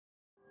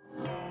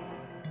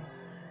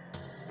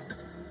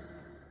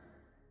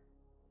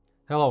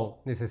Hello,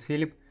 this is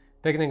Philipp,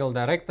 Technical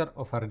Director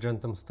of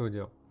Argentum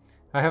Studio.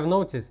 I have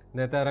noticed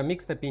that there are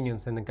mixed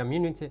opinions in the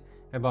community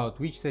about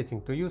which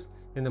setting to use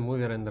in the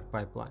movie render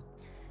pipeline.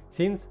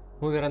 Since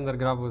movie render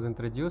graph was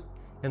introduced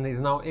and is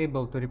now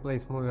able to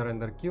replace movie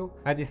render queue,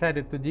 I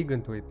decided to dig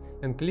into it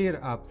and clear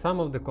up some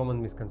of the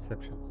common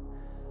misconceptions.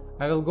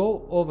 I will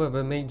go over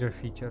the major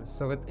features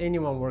so that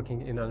anyone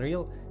working in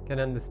Unreal can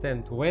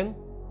understand when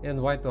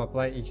and why to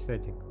apply each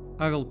setting.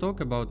 I will talk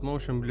about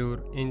motion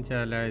blur,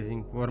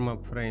 anti-aliasing,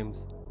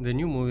 WarmUpFrames, the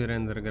new movie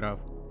render graph,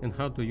 and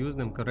how to use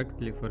them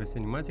correctly for a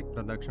cinematic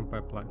production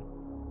pipeline.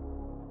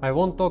 I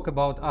won't talk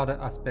about other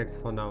aspects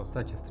for now,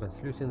 such as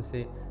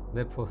translucency,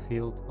 depth of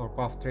field, or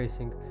path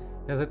tracing,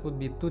 as it would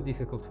be too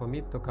difficult for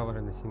me to cover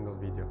in a single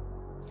video.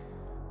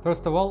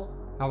 First of all,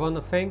 I want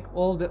to thank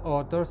all the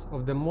authors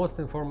of the most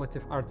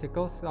informative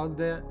articles out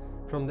there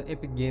from the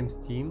Epic Games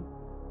team,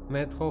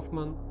 Matt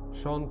Hoffman,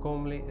 Shaun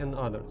and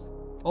others.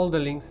 All the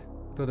links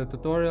to the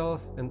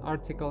tutorials and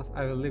articles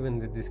I will leave in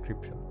the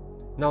description.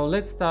 Now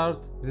let's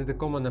start with the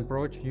common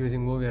approach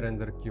using movie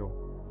render queue.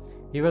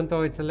 Even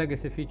though it's a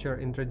legacy feature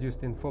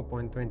introduced in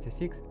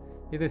 4.26,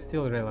 it is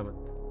still relevant.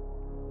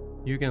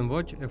 You can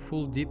watch a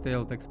full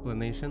detailed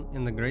explanation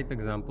and a great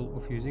example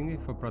of using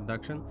it for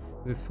production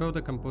with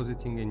further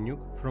compositing a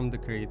nuke from the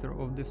creator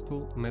of this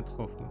tool, Matt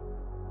Hoffman.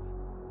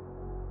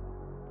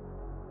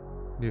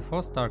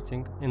 Before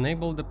starting,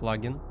 enable the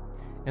plugin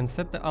and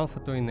set the alpha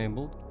to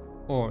enabled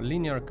or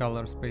linear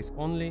color space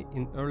only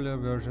in earlier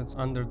versions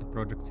under the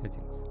project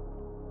settings.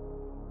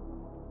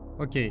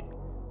 Okay,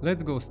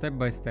 let's go step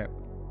by step,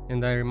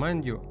 and I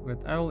remind you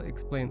that I will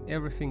explain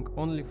everything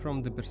only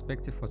from the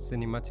perspective of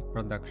cinematic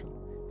production,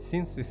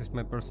 since this is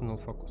my personal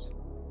focus.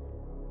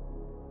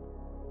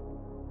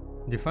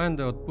 Define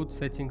the output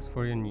settings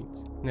for your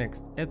needs.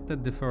 Next, add the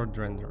deferred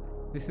render.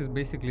 This is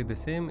basically the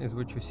same as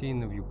what you see in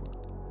the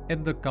viewport.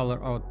 Add the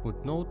color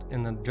output node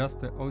and adjust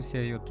the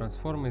OCIO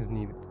transform as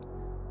needed.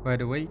 By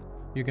the way,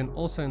 you can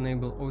also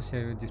enable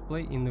OCIO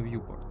display in the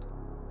viewport.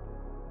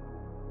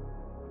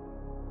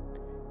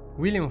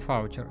 William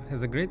Faucher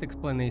has a great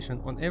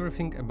explanation on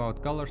everything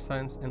about color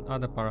science and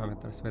other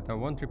parameters that I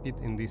won't repeat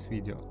in this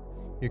video.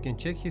 You can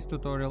check his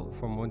tutorial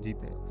for more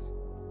details.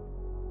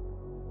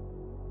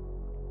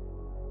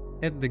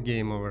 Add the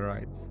game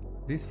overrides.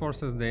 This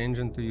forces the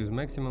engine to use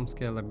maximum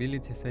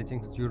scalability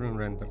settings during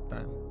render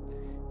time.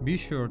 Be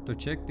sure to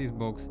check this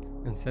box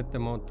and set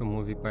them out to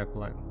movie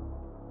pipeline.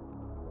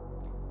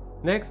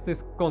 Next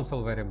is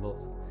console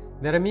variables.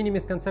 There are many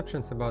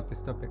misconceptions about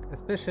this topic,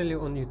 especially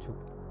on YouTube.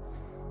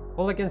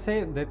 All I can say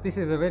is that this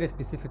is a very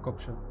specific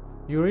option.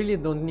 You really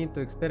don't need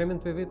to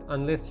experiment with it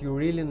unless you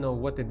really know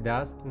what it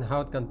does and how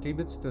it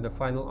contributes to the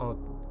final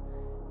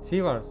output.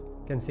 CVARs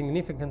can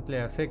significantly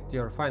affect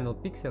your final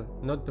pixel,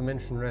 not to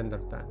mention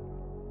render time.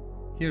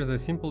 Here's a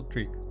simple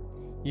trick.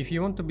 If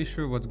you want to be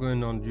sure what's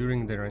going on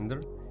during the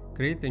render,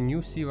 create a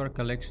new CVAR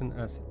collection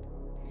asset.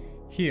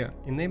 Here,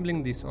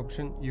 enabling this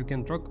option, you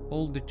can track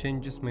all the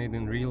changes made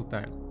in real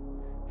time.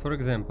 For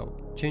example,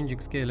 changing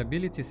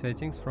scalability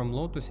settings from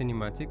low to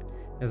cinematic,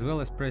 as well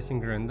as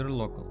pressing render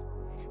local.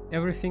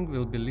 Everything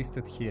will be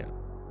listed here.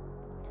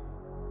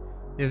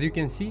 As you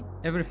can see,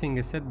 everything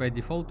is set by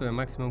default to a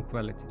maximum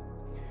quality.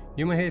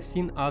 You may have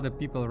seen other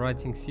people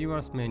writing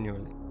CVARs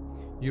manually.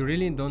 You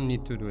really don't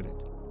need to do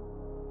that.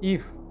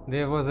 If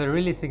there was a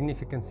really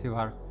significant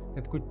CVAR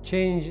that could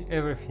change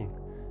everything,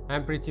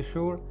 I'm pretty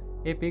sure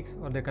Epics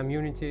or the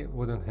community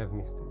wouldn't have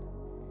missed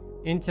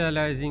it.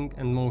 Anti-aliasing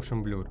and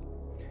motion blur.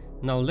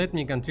 Now let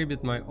me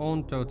contribute my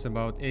own thoughts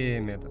about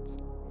AA methods.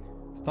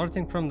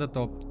 Starting from the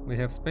top, we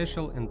have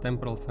spatial and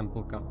temporal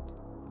sample count.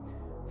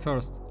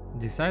 First,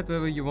 decide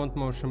whether you want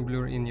motion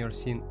blur in your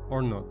scene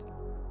or not.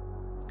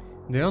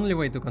 The only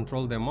way to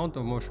control the amount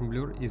of motion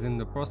blur is in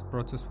the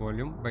post-process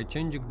volume by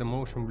changing the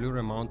motion blur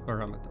amount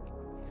parameter.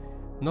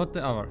 Not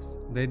the hours,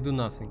 they do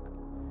nothing.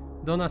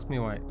 Don't ask me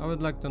why, I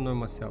would like to know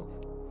myself.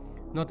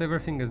 Not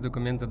everything is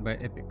documented by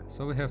Epic,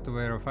 so we have to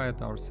verify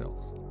it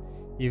ourselves.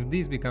 If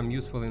these become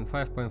useful in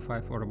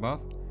 5.5 or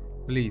above,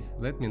 please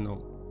let me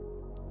know.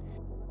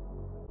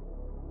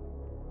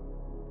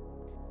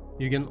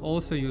 You can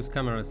also use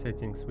camera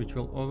settings, which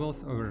will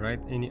always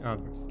override any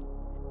others.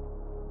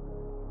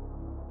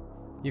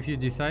 If you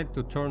decide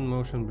to turn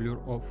motion blur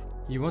off,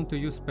 you want to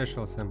use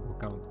special sample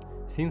count,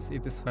 since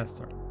it is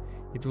faster.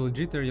 It will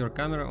jitter your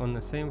camera on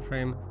the same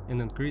frame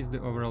and increase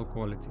the overall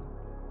quality.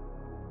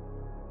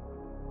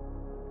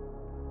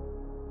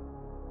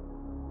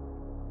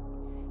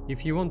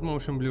 If you want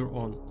motion blur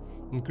on,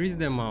 increase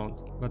the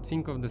amount, but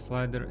think of the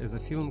slider as a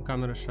film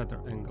camera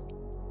shutter angle.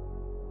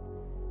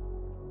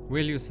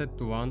 Value set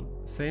to 1,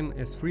 same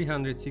as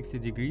 360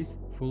 degrees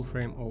full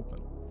frame open.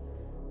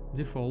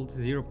 Default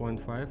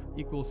 0.5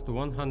 equals to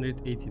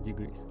 180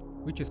 degrees,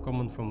 which is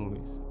common for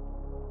movies.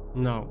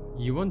 Now,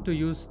 you want to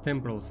use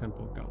temporal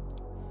sample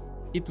count.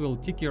 It will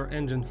tick your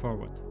engine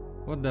forward.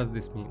 What does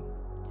this mean?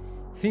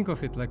 Think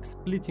of it like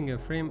splitting a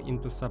frame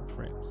into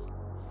subframes.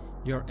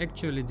 You are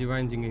actually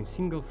dividing a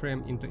single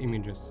frame into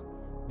images,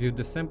 with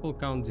the sample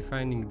count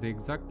defining the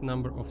exact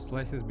number of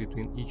slices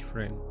between each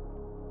frame.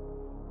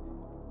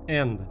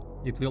 and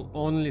it will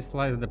only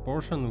slice the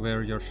portion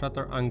where your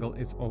shutter angle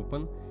is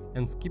open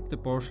and skip the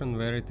portion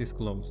where it is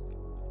closed,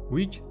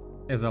 which,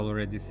 as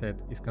already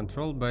said, is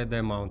controlled by the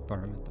amount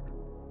parameter.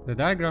 The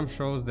diagram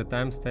shows the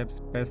time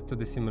steps passed to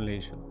the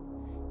simulation.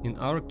 In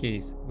our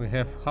case, we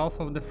have half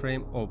of the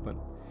frame open,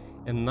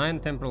 and 9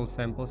 temporal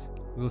samples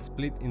will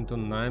split into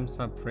 9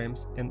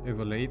 subframes and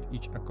evaluate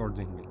each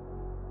accordingly.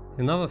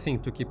 Another thing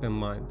to keep in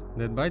mind,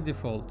 that by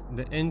default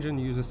the engine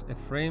uses a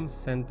frame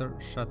center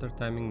shutter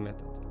timing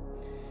method.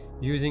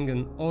 Using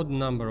an odd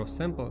number of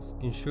samples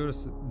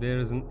ensures there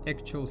is an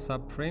actual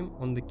subframe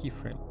on the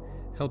keyframe,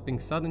 helping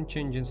sudden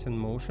changes in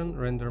motion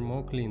render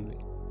more cleanly.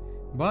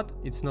 But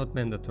it's not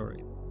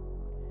mandatory.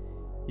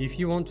 If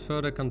you want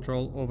further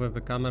control over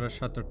the camera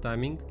shutter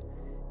timing,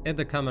 add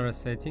a camera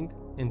setting,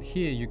 and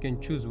here you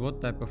can choose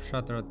what type of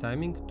shutter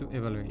timing to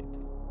evaluate.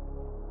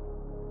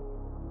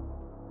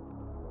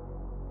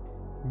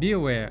 Be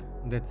aware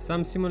that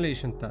some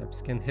simulation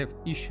types can have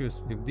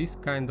issues with this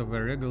kind of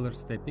irregular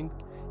stepping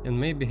and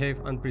may behave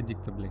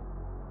unpredictably.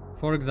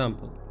 For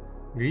example,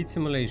 grid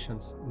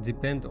simulations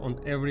depend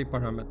on every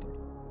parameter: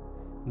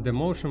 the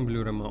motion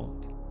blur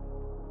amount,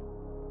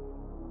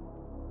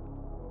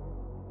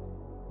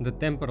 the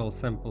temporal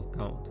sample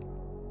count,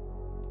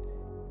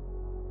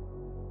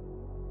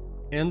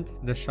 and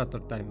the shutter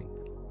timing.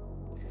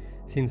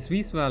 Since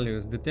these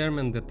values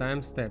determine the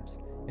time steps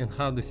and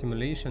how the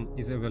simulation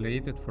is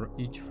evaluated for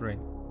each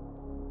frame.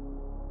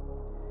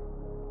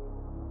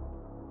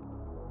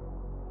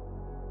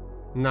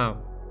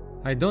 Now,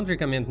 I don't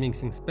recommend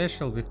mixing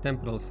special with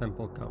temporal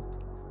sample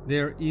count.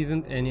 There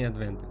isn't any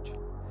advantage.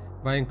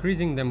 By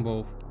increasing them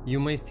both, you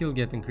may still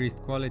get increased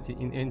quality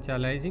in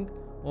anti-aliasing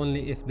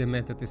only if the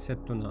method is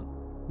set to none,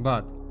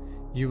 but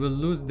you will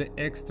lose the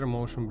extra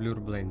motion blur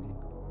blending.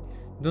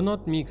 Do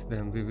not mix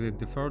them with the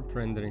default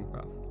rendering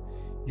path.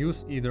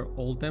 Use either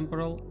all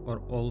temporal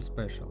or all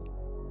special.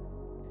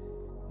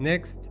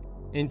 Next,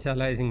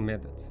 anti-aliasing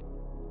methods.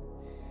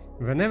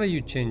 Whenever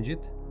you change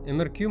it,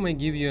 MRQ may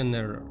give you an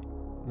error.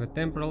 The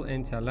temporal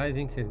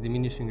anti-aliasing has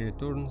diminishing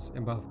returns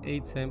above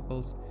 8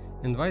 samples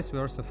and vice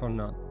versa for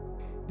none.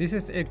 This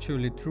is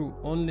actually true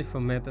only for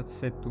methods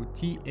set to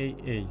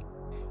TAA.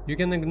 You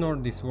can ignore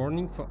this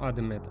warning for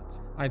other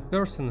methods. I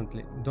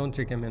personally don't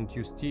recommend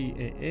use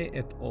TAA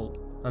at all,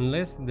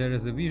 unless there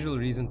is a visual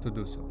reason to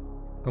do so.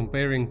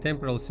 Comparing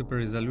temporal super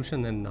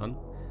resolution and none,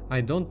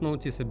 I don't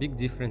notice a big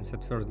difference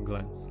at first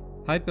glance.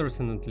 I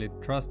personally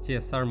trust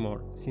TSR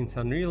more, since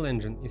Unreal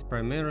Engine is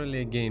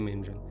primarily a game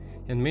engine,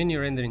 and many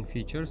rendering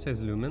features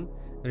as Lumen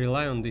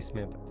rely on this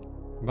method.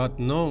 But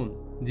Known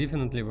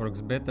definitely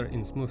works better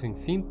in smoothing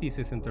thin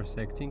pieces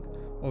intersecting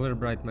over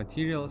bright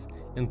materials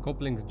and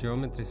coupling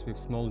geometries with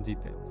small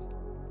details.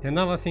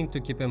 Another thing to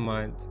keep in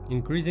mind,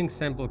 increasing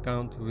sample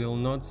count will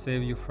not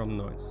save you from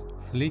noise,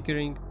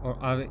 flickering or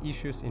other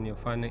issues in your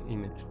final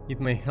image. It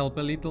may help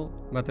a little,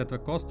 but at the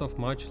cost of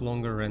much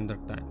longer render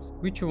times,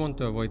 which you want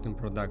to avoid in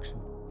production.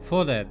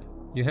 For that,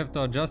 you have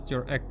to adjust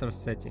your actor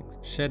settings,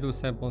 shadow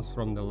samples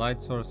from the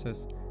light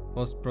sources,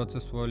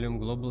 post-process volume,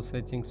 global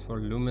settings for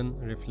lumen,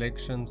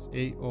 reflections,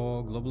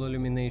 AO, global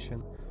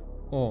illumination,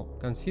 or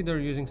consider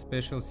using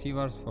special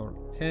CVARs for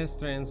hair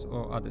strands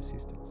or other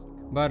systems.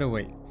 By the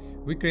way,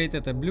 we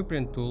created a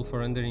blueprint tool for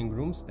rendering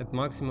rooms at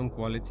maximum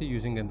quality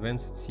using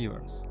advanced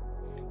CVARs.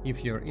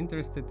 If you're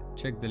interested,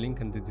 check the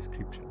link in the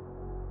description.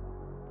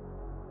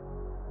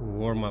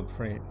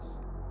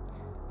 WarmUpFrames.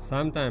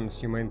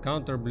 Sometimes you may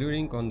encounter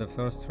blurring on the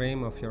first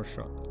frame of your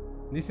shot.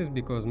 This is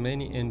because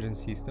many engine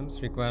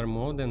systems require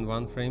more than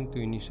one frame to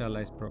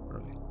initialize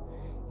properly.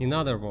 In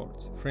other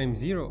words, frame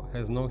 0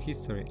 has no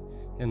history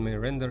and may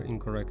render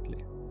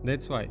incorrectly.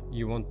 That's why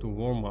you want to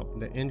warm up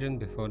the engine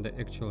before the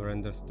actual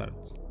render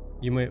starts.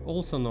 You may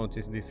also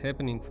notice this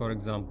happening, for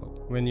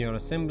example, when you are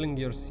assembling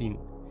your scene.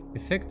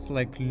 Effects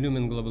like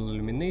lumen global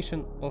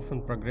illumination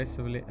often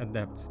progressively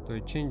adapt to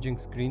a changing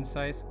screen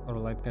size or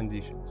light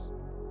conditions.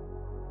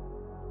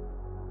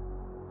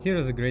 Here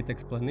is a great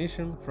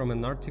explanation from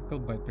an article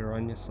by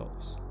Piranha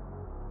Souls.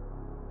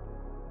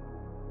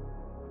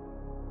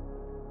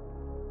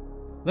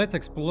 Let's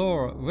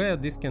explore where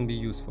this can be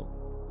useful.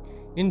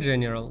 In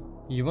general,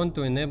 you want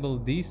to enable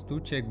these two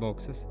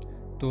checkboxes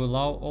to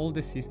allow all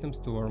the systems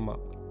to warm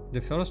up.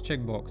 The first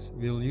checkbox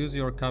will use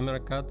your camera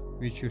cut,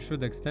 which you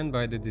should extend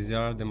by the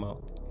desired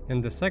amount,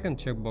 and the second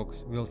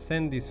checkbox will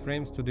send these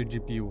frames to the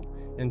GPU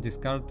and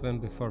discard them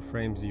before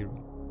frame 0.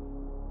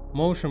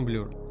 Motion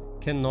blur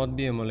cannot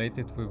be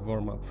emulated with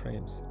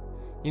WarmUpFrames.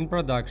 In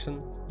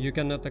production, you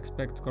cannot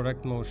expect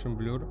correct motion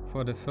blur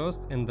for the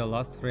first and the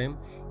last frame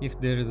if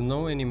there is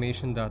no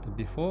animation data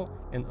before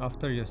and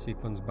after your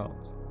sequence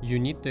bounce. You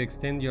need to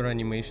extend your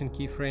animation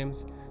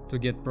keyframes to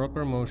get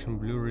proper motion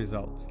blur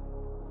results.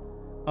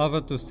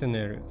 Other two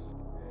scenarios.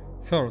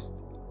 First,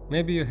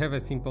 maybe you have a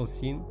simple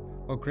scene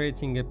or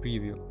creating a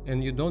preview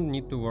and you don't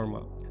need to warm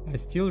up. I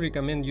still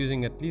recommend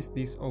using at least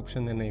this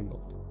option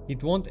enabled.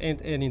 It won't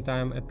add any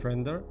time at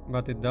render,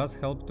 but it does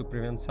help to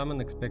prevent some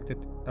unexpected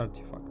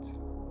artifacts.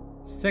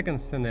 Second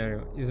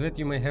scenario is that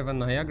you may have a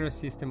Niagara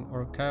system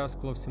or chaos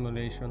cloth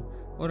simulation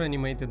or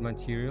animated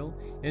material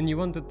and you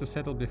want it to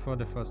settle before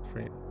the first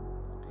frame.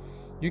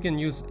 You can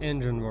use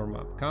engine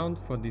warm-up count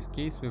for this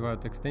case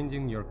without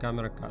extending your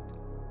camera cut.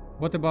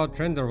 What about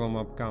render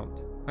warm-up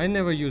count? I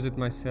never use it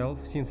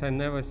myself since I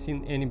never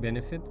seen any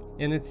benefit,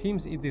 and it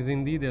seems it is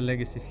indeed a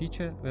legacy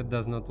feature that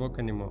does not work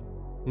anymore.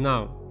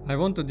 Now, I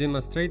want to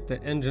demonstrate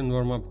the engine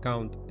warm-up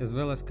count as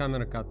well as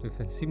camera cut with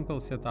a simple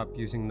setup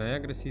using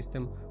Niagara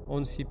system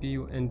on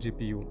CPU and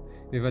GPU,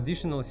 with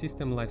additional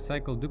system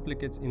lifecycle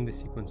duplicates in the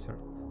sequencer.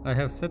 I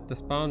have set the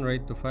spawn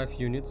rate to 5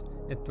 units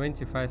at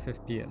 25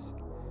 FPS,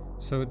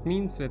 so it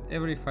means that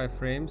every 5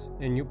 frames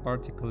a new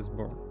particle is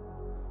born.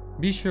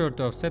 Be sure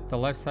to offset the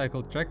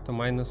lifecycle track to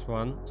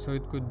 -1 so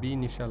it could be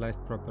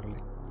initialized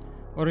properly,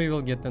 or you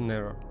will get an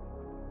error.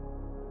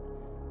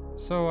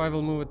 So I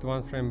will move it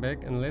 1 frame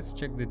back and let's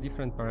check the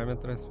different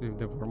parameters with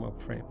the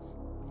warm-up frames.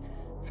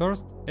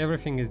 First,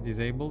 everything is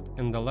disabled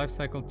and the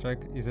lifecycle track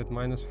is at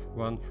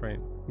 -1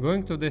 frame.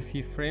 Going to the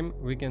 5th frame,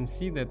 we can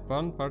see that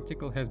one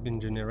particle has been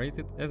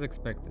generated as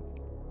expected.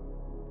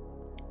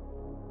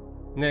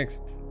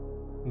 Next,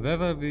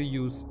 whether we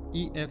use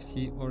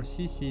EFC or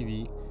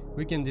CCV,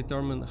 we can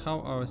determine how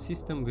our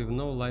system with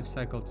no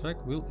lifecycle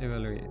track will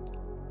evaluate.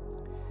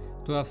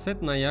 To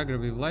offset Niagara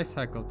with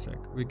lifecycle track,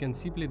 we can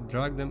simply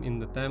drag them in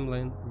the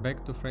timeline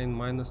back to frame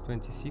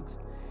 -26,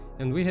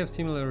 and we have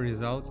similar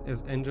results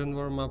as engine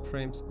warm-up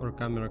frames or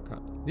camera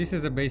cut. This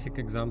is a basic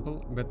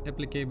example, but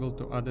applicable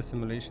to other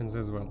simulations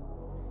as well.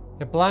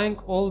 Applying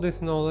all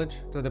this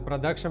knowledge to the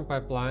production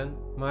pipeline,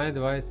 my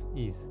advice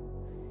is,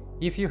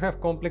 if you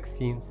have complex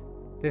scenes,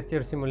 test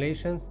your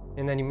simulations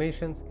and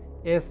animations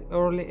as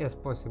early as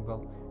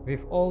possible,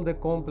 with all the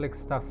complex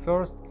stuff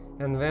first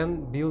and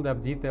then build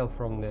up detail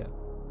from there.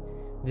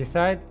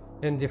 Decide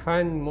and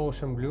define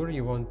motion blur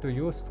you want to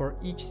use for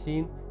each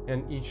scene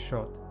and each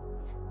shot.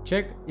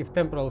 Check if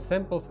temporal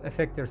samples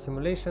affect your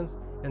simulations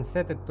and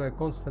set it to a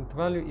constant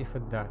value if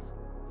it does.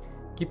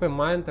 Keep in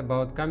mind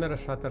about camera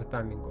shutter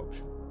timing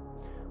option.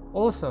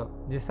 Also,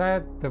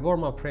 decide the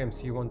warm-up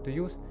frames you want to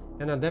use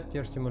and adapt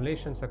your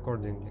simulations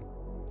accordingly.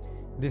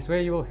 This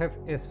way you will have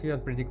as few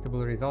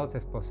unpredictable results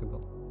as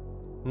possible.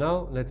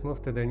 Now let's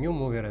move to the new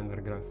movie render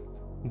graph.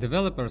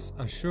 Developers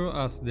assure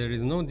us there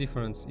is no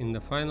difference in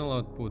the final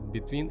output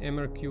between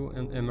MRQ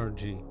and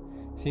MRG,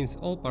 since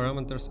all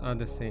parameters are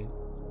the same.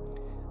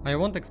 I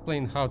won't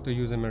explain how to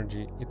use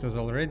MRG, it was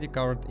already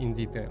covered in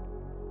detail.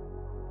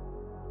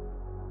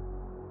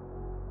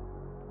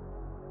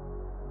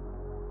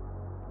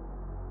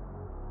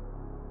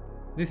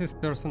 This is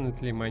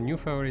personally my new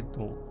favorite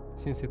tool,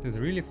 since it is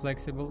really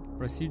flexible,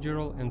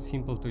 procedural and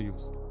simple to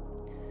use.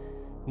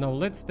 Now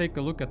let's take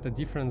a look at the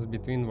difference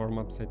between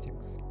warm-up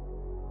settings.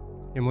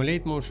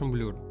 Emulate motion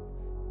blur.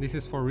 This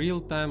is for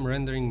real-time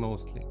rendering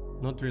mostly,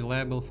 not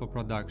reliable for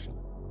production.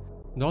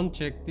 Don't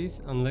check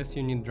this unless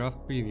you need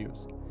draft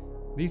previews.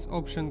 This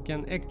option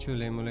can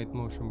actually emulate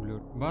motion blur,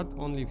 but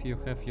only if you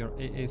have your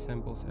AA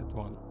samples at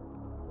 1.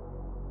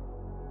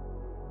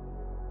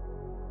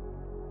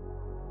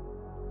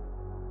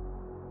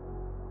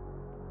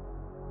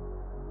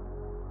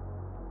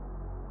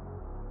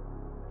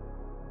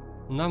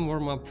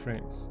 Non-warm-up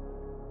frames.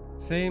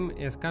 Same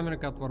as camera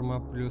cut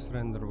warm-up plus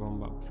render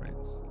warm-up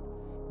frames,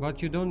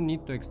 but you don't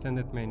need to extend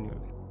it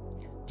manually.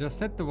 Just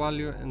set the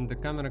value and the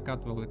camera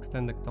cut will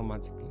extend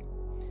automatically.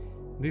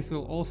 This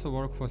will also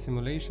work for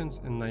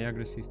simulations and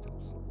Niagara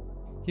systems.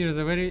 Here is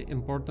a very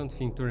important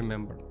thing to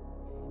remember.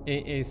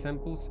 AA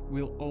samples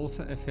will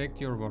also affect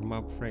your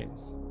warm-up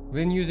frames.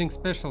 When using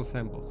special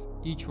samples,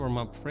 each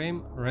warm-up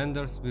frame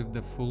renders with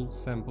the full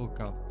sample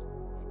count.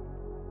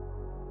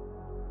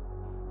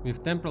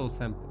 With temporal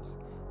samples,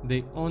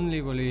 they only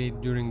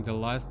evaluate during the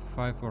last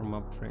 5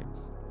 warm-up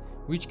frames,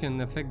 which can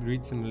affect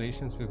grid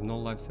simulations with no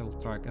lifecycle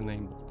track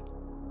enabled.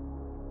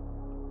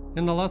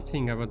 And the last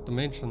thing I want to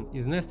mention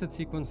is nested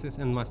sequences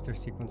and master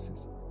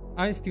sequences.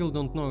 I still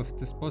don't know if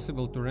it is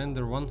possible to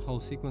render one whole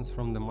sequence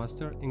from the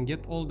master and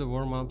get all the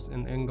warm-ups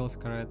and angles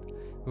correct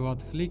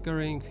without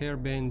flickering, hair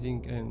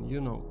bending and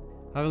you know.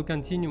 I will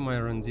continue my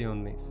R&D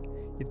on this.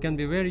 It can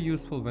be very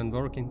useful when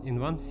working in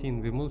one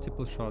scene with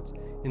multiple shots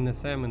in the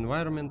same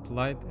environment,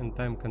 light and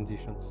time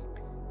conditions.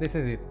 This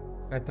is it.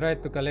 I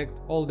tried to collect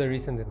all the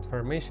recent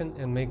information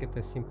and make it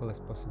as simple as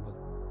possible.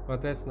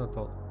 But that's not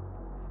all.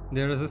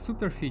 There is a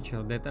super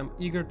feature that I'm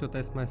eager to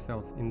test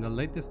myself in the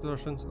latest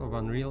versions of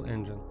Unreal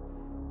Engine,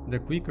 the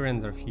Quick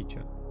Render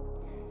feature.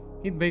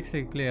 It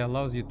basically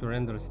allows you to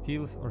render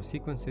stills or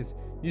sequences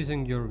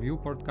using your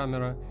viewport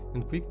camera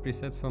and quick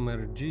presets from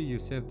MRG you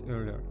saved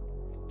earlier.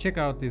 Check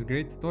out this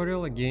great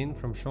tutorial again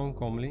from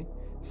Shaun.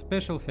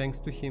 Special thanks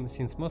to him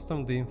since most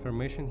of the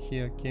information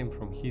here came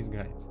from his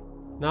guides.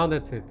 Now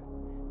that's it.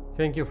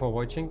 Thank you for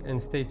watching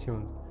and stay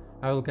tuned.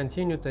 I will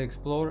continue to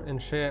explore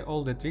and share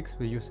all the tricks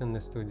we use in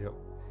the studio.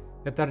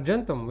 At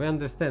Argentum we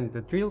understand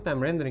that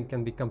real-time rendering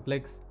can be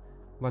complex,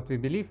 but we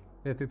believe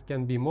that it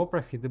can be more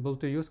profitable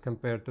to use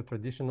compared to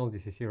traditional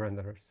DCC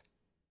renderers.